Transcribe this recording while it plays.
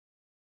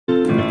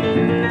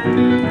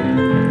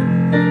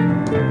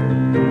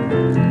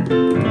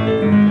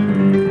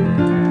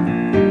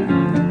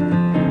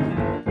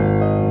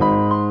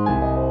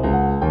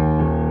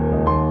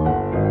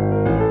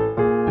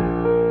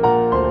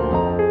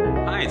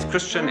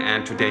Christian,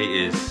 and today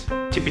is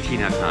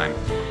Tipitina time.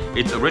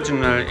 It's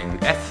original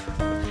in F.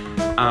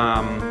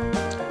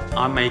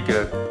 I'll make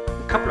a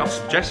couple of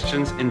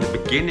suggestions in the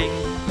beginning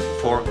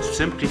for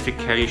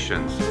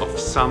simplifications of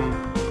some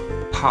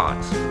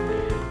parts.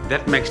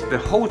 That makes the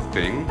whole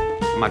thing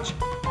much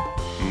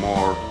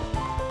more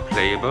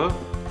playable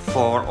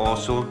for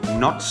also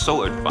not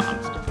so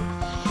advanced.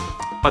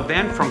 But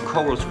then from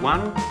chorus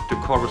 1 to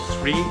chorus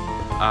 3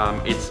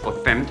 it's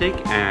authentic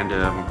and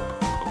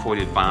for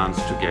the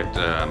advanced to get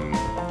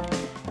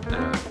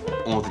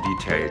all the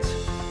details.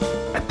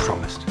 I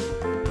promised.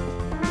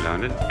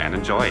 Learn it and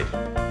enjoy it.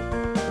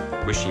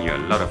 Wishing you a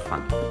lot of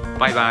fun.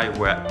 Bye bye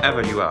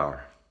wherever you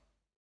are.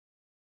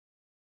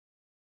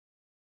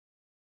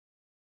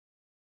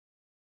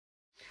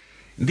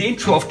 The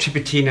intro of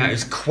Tipitina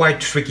is quite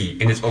tricky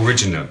in its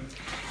original,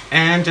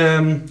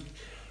 and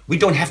we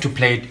don't have to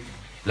play it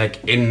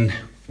like in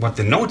what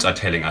the notes are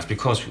telling us,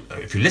 because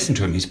if you listen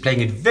to him, he's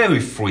playing it very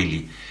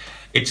freely.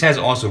 It says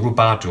also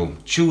rubato,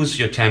 choose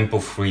your tempo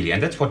freely,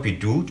 and that's what we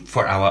do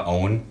for our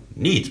own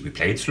needs. We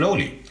play it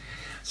slowly.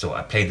 So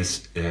I play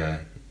this,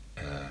 the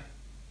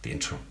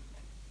intro.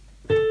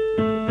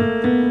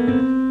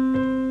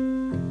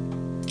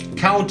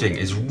 Counting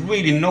is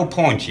really no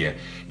point here.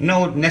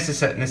 No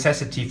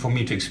necessity for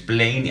me to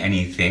explain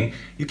anything.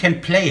 You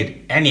can play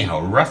it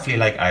anyhow, roughly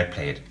like I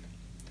play it.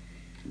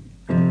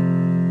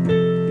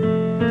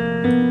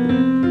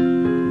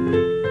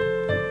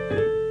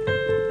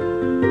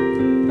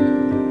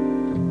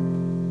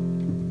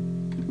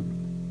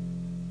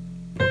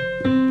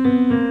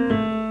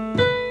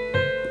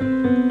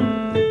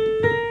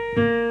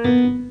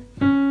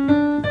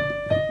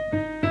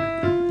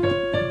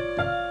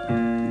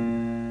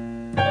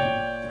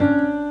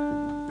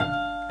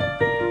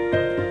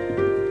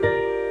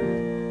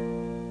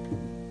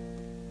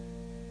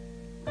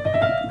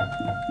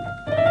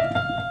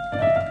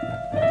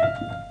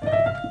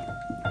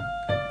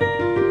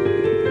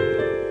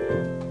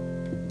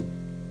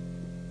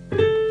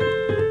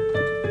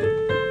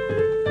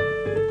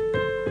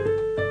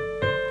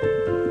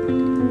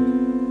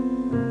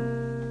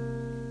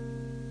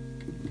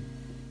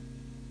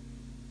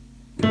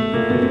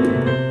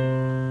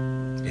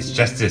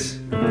 Just this,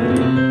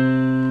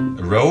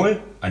 roll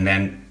and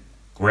then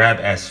grab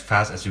as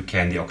fast as you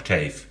can the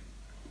octave.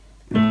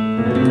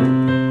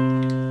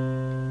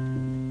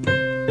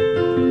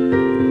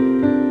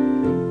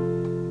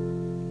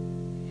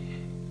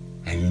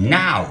 And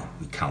now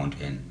we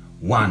count in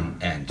 1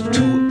 and 2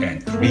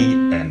 and 3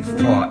 and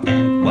 4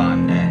 and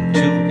 1 and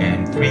 2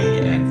 and 3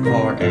 and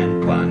 4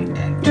 and 1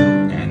 and 2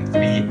 and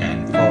 3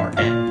 and 4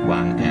 and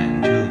 1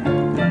 and 2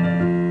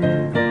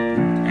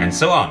 and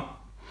so on.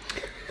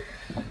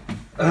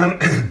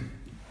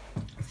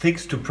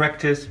 Things to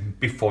practice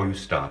before you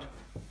start.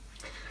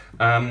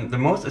 The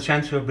most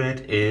essential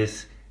bit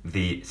is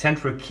the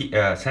central key,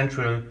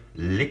 central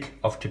lick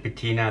of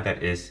Tipitina,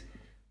 that is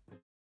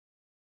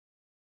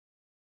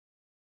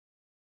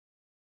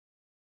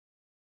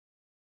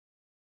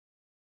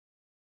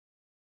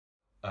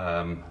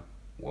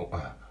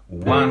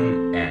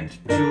one and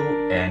 2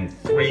 and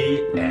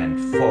 3 and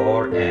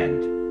 4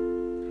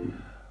 and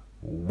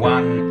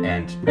 1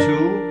 and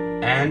 2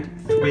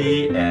 and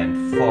 3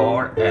 and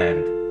 4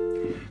 and,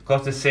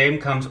 because the same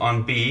comes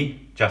on B,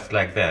 just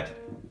like that.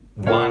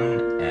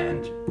 1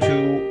 and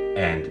 2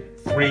 and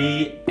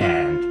 3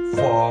 and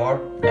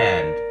 4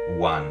 and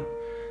 1.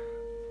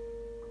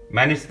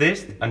 Manage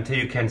this until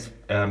you can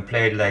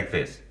play it like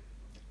this.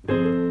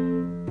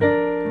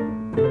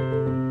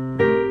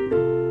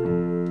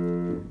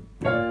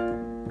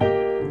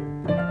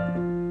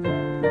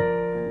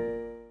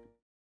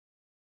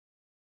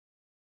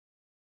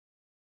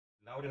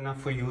 Loud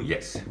enough for you?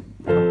 Yes.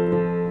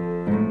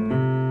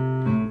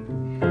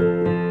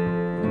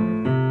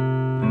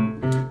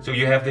 So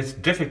you have this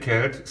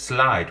difficult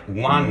slide.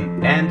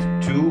 1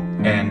 and 2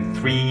 and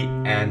 3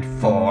 and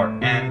 4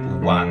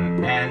 and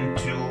 1 and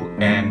 2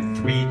 and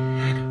 3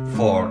 and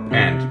 4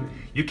 and.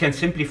 You can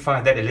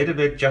simplify that a little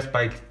bit just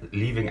by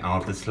leaving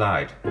out the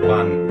slide.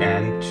 1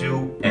 and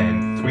 2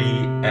 and 3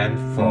 and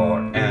 4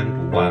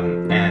 and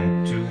 1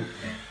 and 2.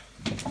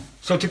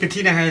 So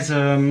Tipitina has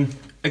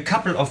a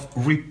couple of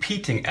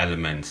repeating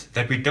elements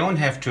that we don't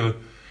have to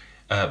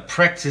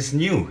practice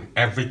new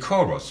every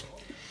chorus.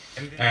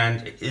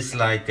 And it's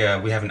like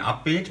we have an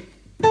upbeat.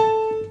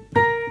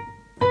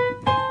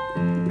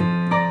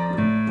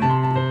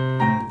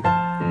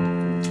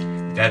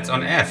 That's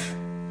on F.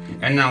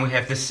 And now we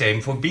have the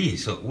same for B,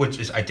 so which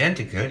is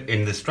identical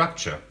in the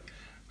structure.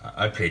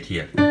 I play it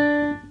here.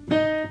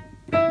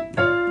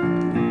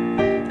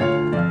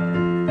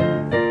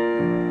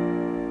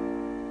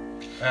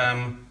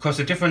 Because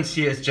the difference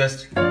here is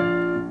just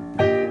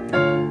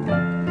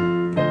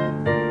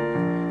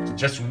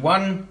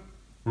one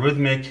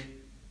rhythmic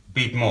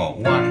beat more.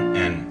 1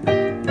 and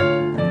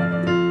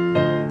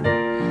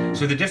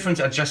So the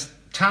differences are just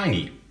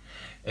tiny.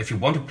 If you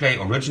want to play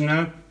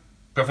original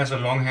Professor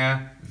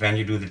Longhair, then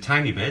you do the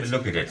tiny bits.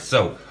 Look at it.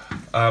 So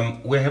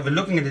we have a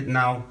looking at it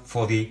now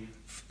for the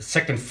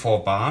second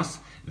 4 bars.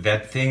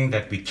 That thing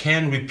that we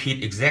can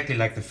repeat exactly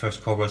like the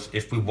first chorus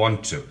if we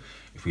want to.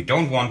 If we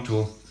don't want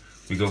to,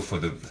 we go for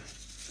the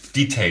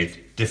detailed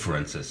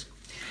differences.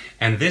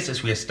 And this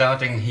is, we are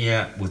starting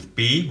here with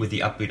B, with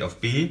the upbeat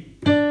of B.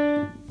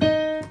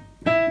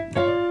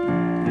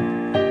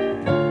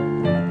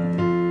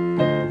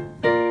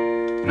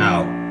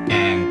 Now,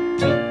 and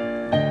T.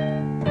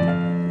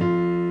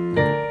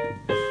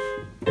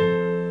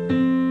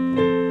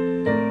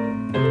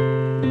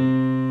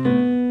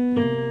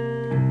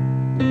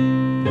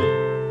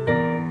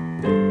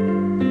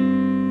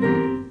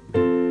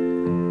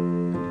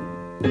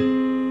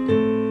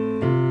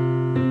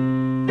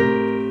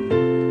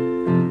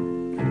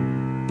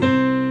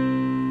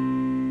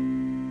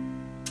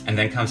 And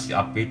then comes the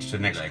upbeat to the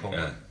next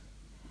chord.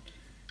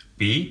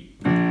 B.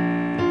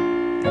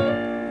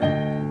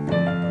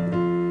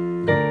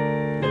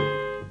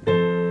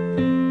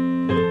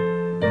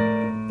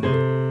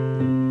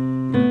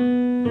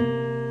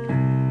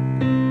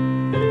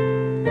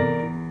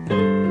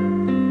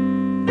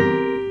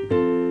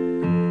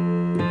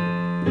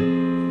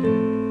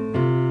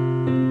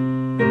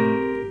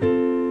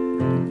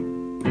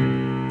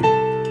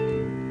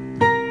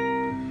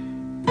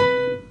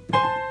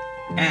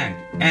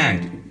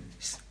 And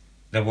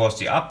there was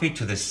the upbeat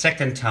to the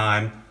second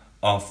time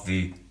of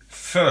the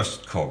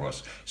first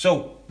chorus.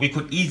 So we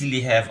could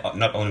easily have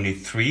not only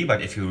 3,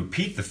 but if you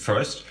repeat the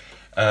first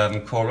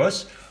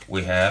chorus,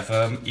 we have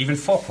even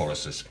 4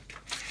 choruses.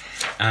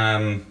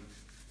 And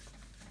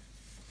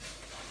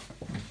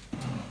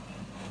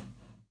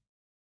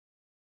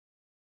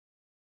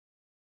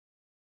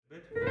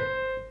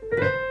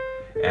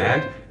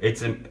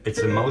it's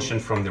a motion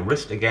from the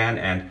wrist again,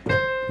 and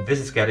this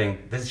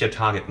is your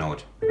target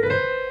note.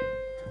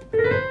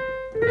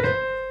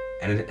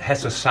 And it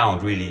has a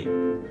sound really.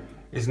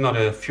 It's not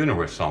a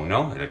funeral song,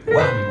 no? Like,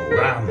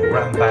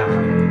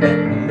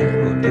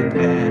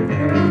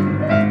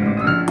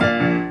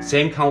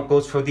 same count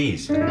goes for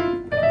these.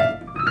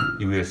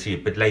 You will see a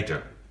bit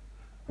later.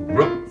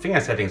 Finger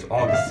settings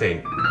all the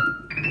same.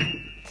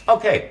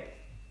 Okay.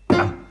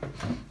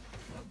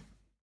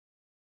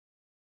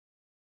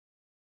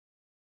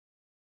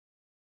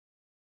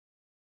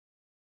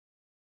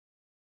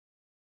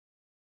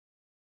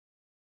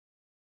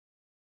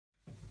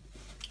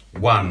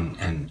 1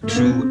 and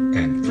 2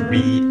 and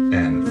 3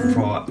 and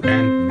 4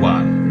 and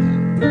 1.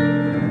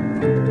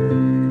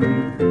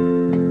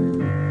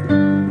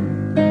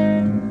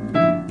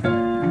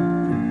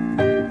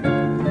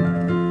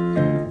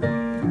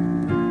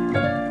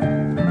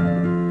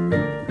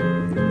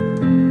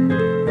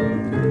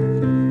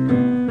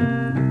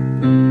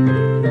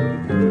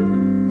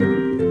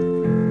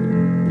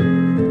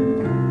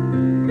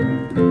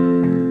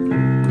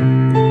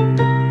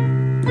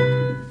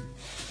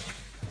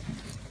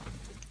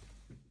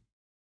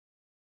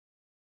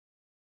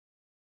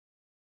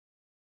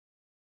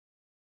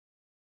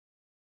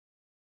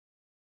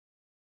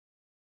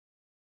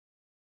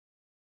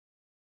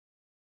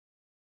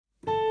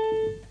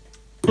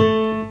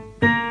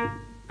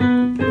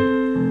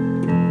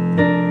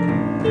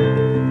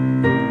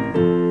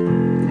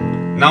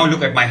 Now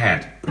look at my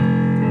hand.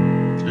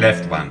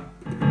 Left one.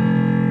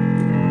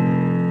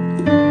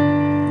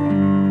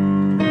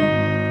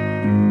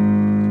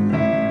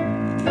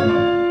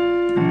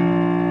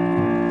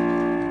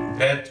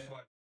 That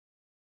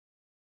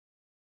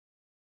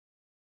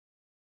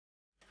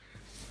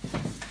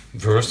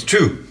verse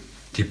 2,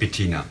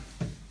 Tipitina.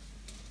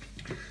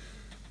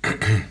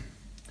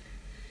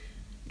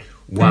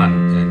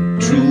 1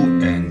 and 2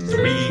 and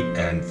 3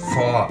 and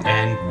 4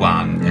 and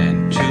 1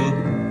 and 2.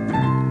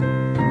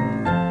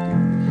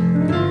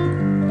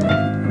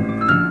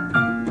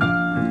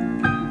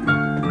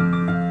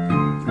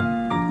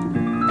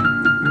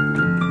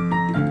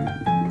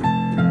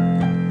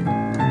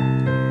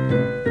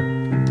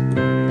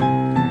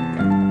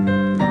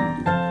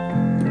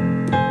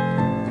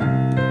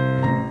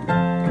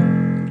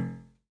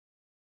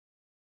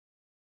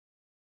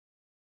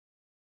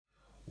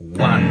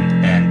 One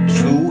and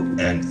 2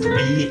 and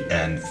 3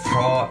 and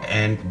 4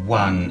 and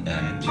 1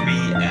 and 3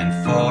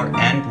 and 4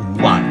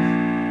 and 1.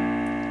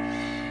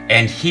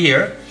 And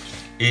here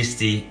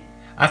is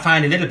I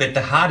find a little bit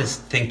the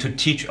hardest thing to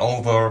teach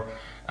over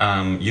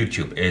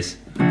YouTube is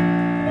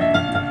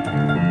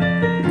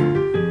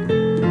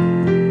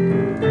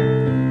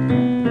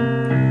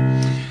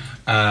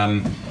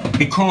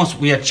because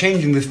we are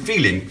changing the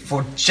feeling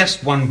for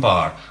just one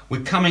bar.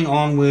 We're coming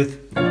on with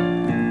 1.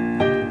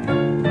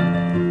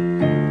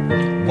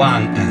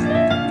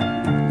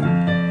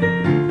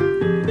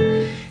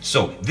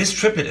 So this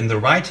triplet in the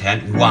right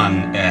hand,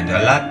 1 and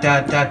a la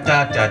da da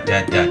da da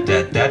da da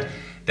da da.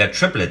 They're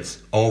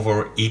triplets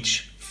over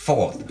each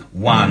fourth.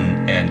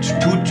 1 and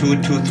 2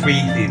 2 2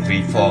 3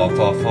 3 4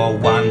 4 4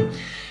 1.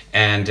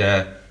 And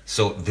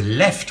so the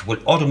left will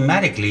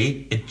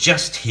automatically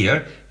adjust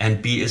here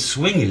and be a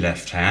swingy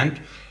left hand,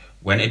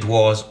 when it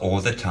was all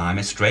the time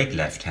a straight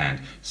left hand.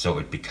 So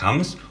it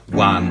becomes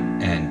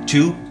 1 and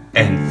 2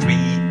 and 3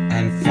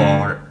 and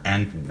 4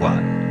 and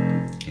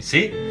 1. You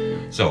see?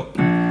 So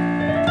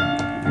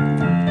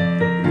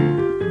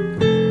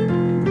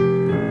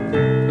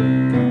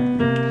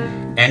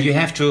and you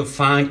have to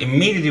find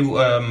immediately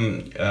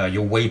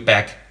your way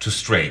back to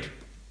straight.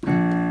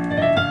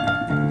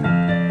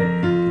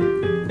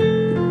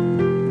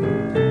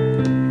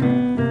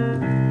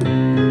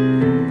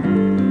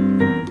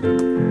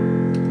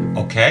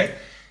 Okay?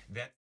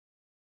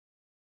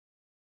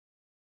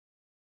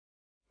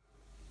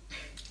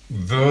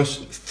 Verse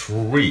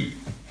 3.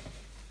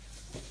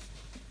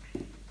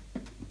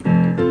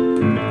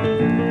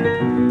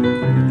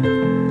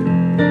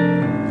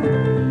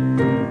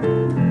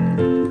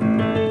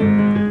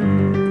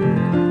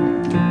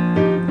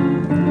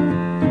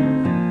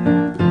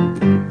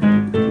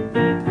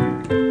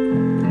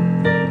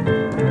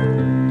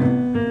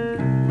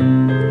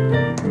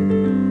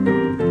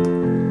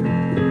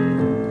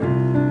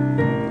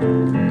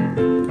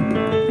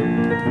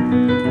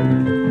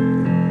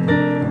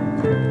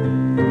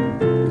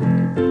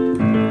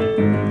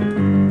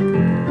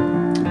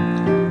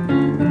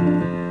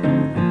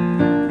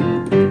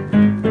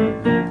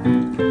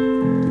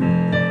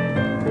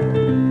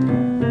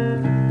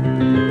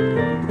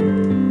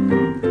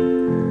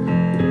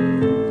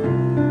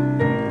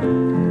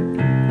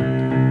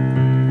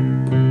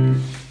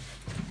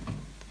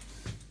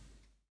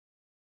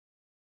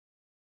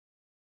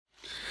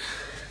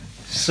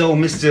 So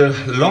Mr.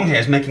 Longhair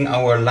is making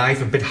our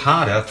life a bit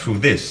harder through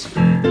this.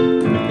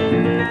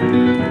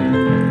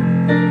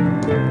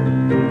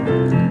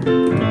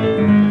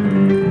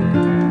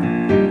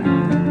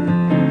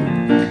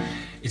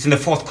 It's in the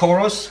fourth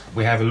chorus.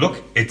 We have a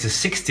look. It's a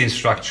 16th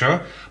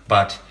structure,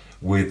 but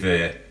with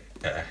a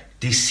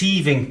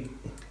deceiving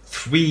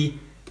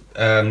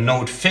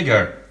 3-note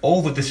figure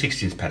over the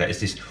 16th pattern. It's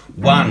this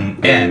 1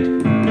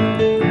 and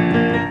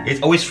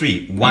it's always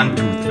 3. 1,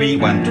 2, 3,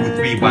 1, 2,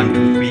 3, 1,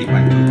 2, 3,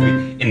 1, 2,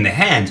 3. In the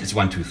hands it's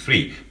 1, 2,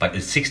 3, but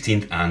it's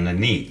 16th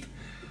underneath.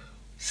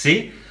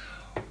 See?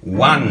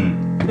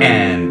 1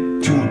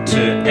 and 2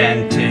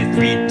 and 3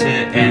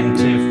 and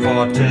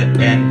 4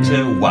 and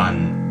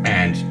 1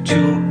 and 2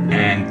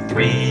 and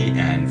 3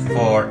 and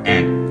 4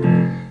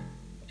 and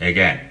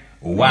again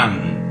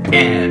 1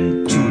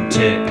 and 2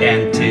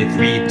 and 3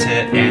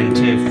 and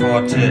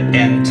 4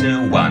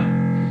 and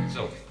 1.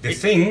 So the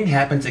thing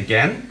happens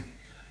again.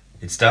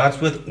 It starts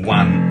with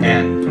 1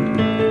 and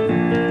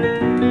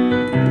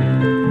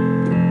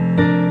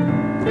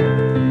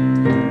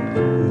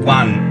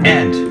 1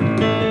 and.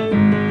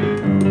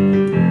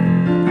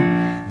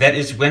 That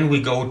is when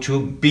we go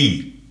to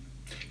B.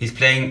 He's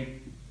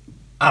playing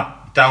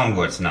up,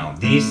 downwards now.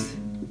 These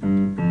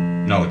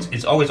notes,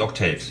 it's always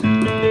octaves.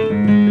 And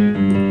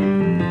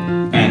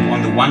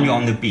on the 1 you're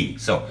on the B.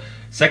 So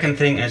second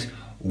thing is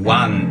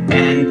 1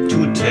 and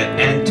 2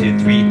 and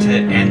 3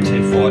 and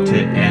 4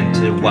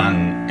 and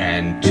 1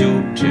 and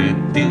 2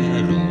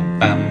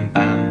 bam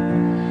bam.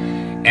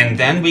 And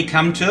then we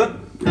come to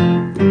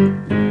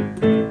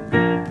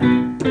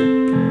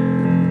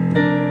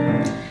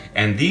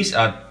and these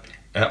are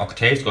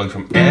octaves going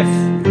from F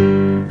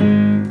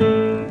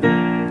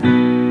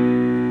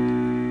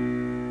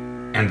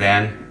and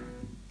then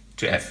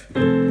to F.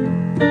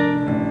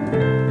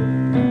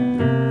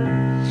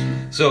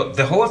 So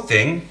the whole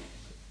thing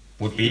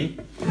would be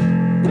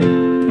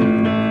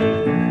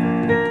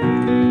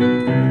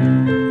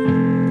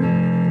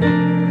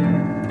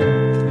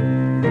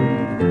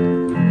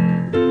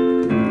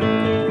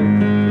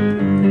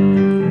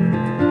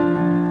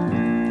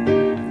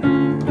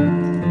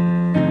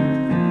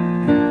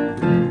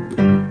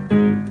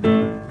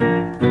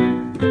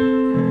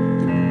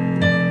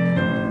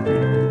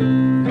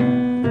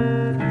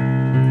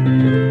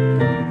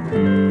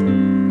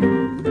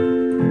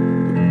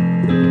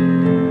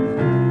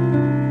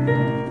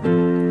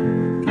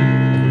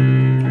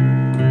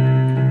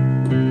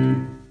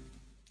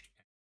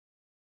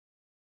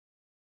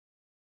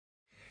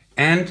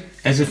and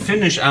as a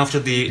finish after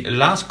the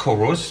last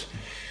chorus,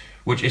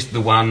 which is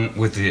the one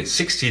with the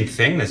 16th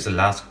thing, that's the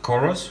last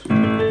chorus,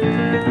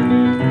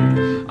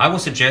 I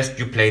would suggest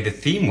you play the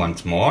theme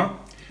once more.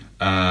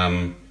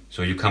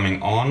 So you're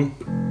coming on.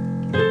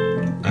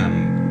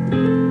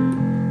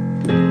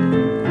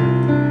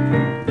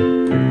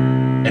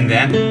 And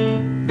then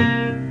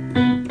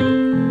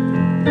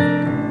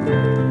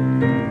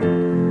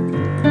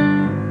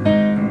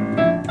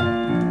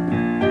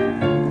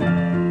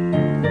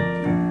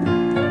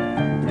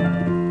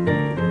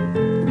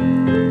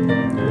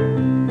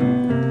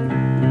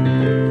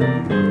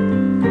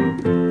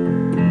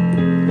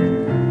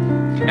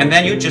and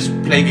then you just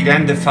play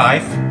again the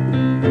 5.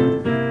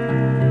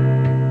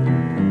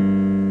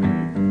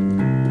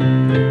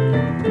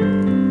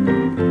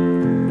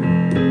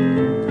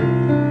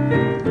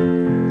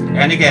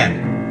 And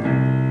again.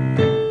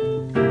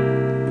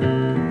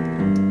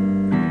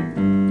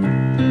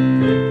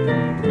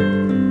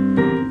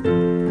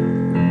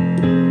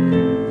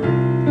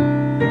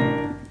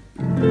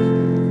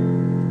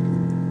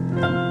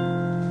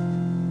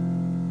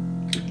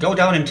 go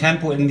down in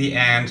tempo in the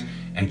end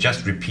and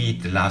just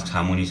repeat the last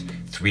harmonies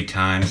 3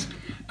 times,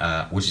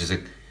 which is a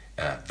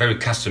very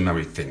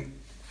customary thing.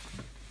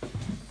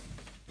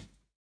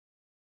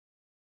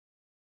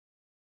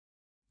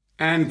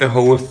 And the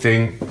whole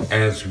thing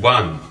as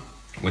one,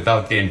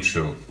 without the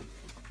intro.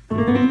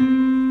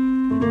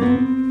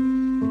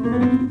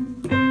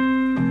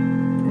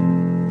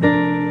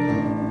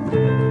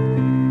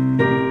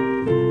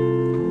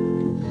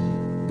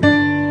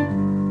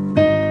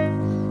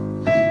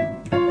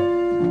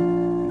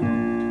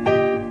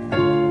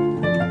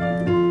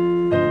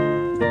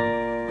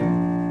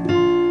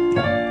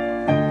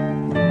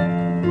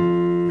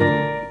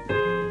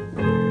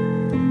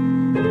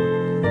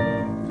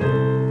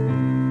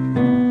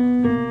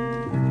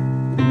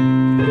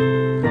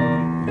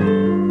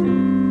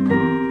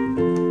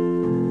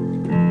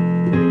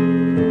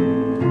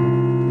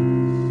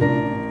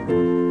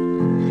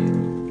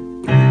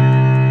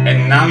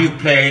 Now you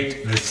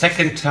played the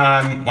second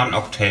time 1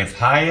 octave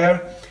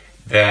higher,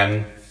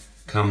 then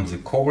come the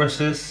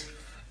choruses.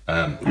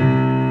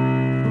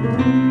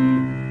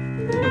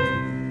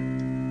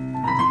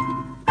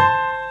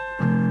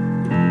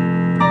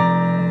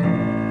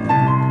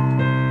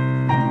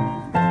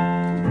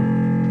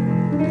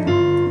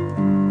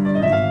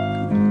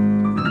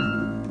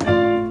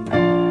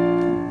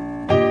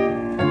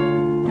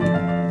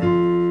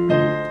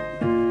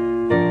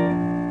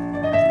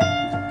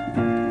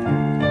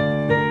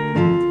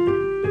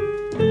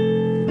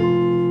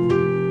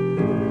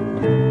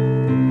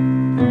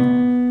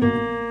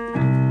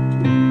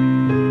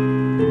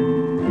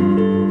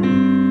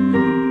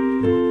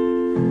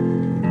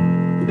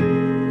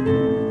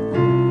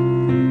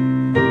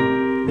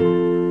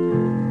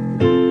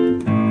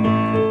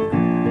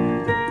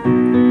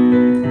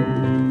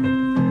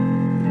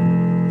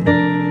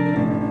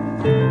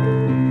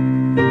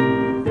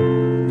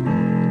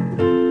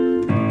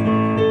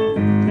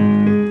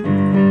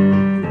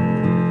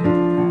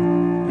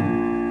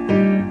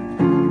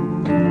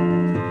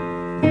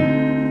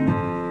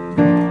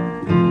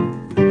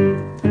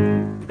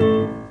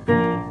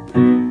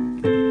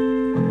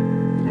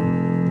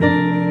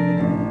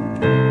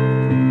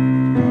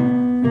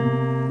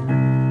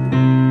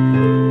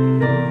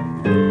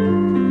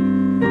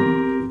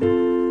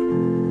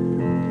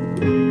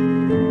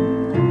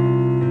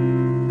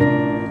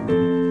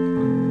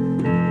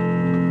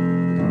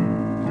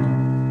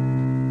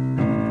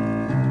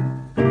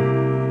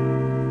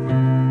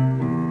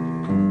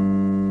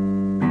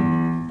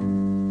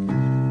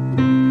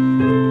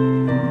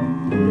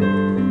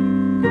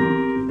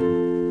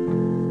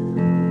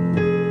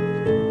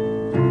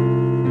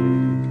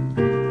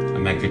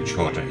 Make it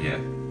shorter here.